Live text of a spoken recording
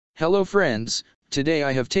Hello friends, today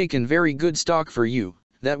I have taken very good stock for you,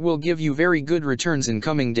 that will give you very good returns in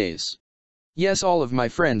coming days. Yes, all of my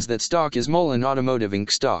friends, that stock is Mullen Automotive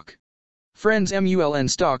Inc. stock. Friends, MULN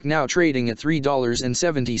stock now trading at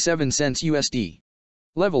 $3.77 USD.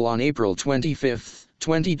 Level on April 25,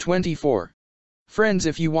 2024. Friends,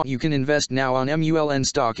 if you want, you can invest now on MULN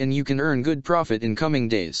stock and you can earn good profit in coming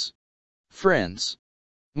days. Friends,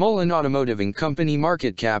 Mullen Automotive Inc. company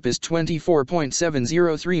market cap is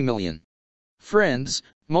 24.703 million. Friends,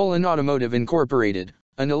 Mullen Automotive Incorporated,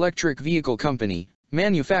 an electric vehicle company,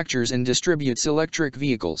 manufactures and distributes electric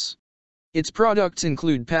vehicles. Its products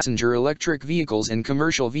include passenger electric vehicles and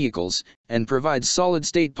commercial vehicles, and provides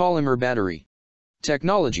solid-state polymer battery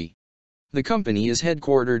technology. The company is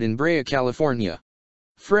headquartered in Brea, California.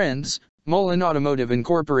 Friends, Mullen Automotive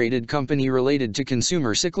Incorporated company related to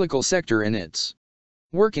consumer cyclical sector and its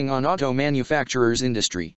working on auto manufacturers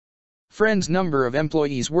industry. Friends, number of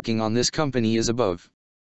employees working on this company is above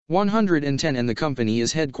 110 and the company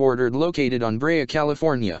is headquartered located on Brea,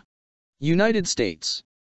 California, United States.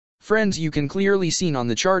 Friends, you can clearly seen on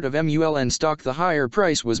the chart of MULN stock the higher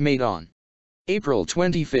price was made on April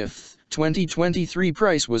 25, 2023.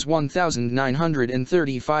 Price was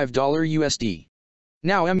 $1,935 USD.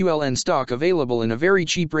 Now MULN stock available in a very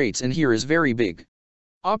cheap rates, and here is very big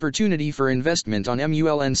opportunity for investment on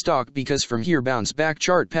MULN stock, because from here bounce back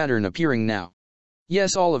chart pattern appearing now.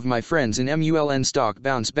 Yes, all of my friends, in MULN stock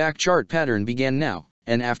bounce back chart pattern began now,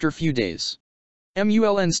 and after few days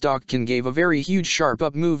MULN stock can give a very huge sharp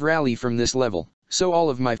up move rally from this level. So all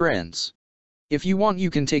of my friends, if you want,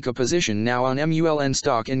 you can take a position now on MULN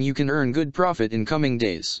stock and you can earn good profit in coming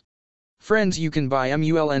days. Friends, you can buy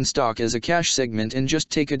MULN stock as a cash segment and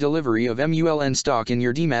just take a delivery of MULN stock in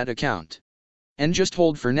your demat account and just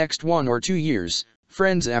hold for next 1 or 2 years.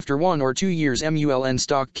 Friends, after 1 or 2 years MULN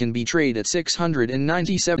stock can be traded at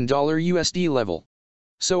 $697 USD level.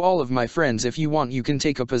 So all of my friends, if you want, you can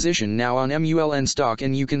take a position now on MULN stock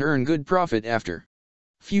and you can earn good profit after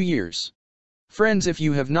few years. Friends, if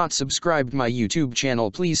you have not subscribed my YouTube channel,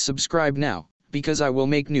 please subscribe now, because I will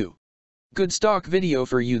make new good stock video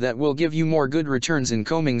for you that will give you more good returns in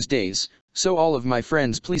coming days. So all of my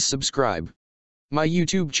friends, please subscribe my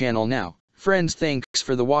YouTube channel now. Friends, thanks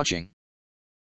for the watching.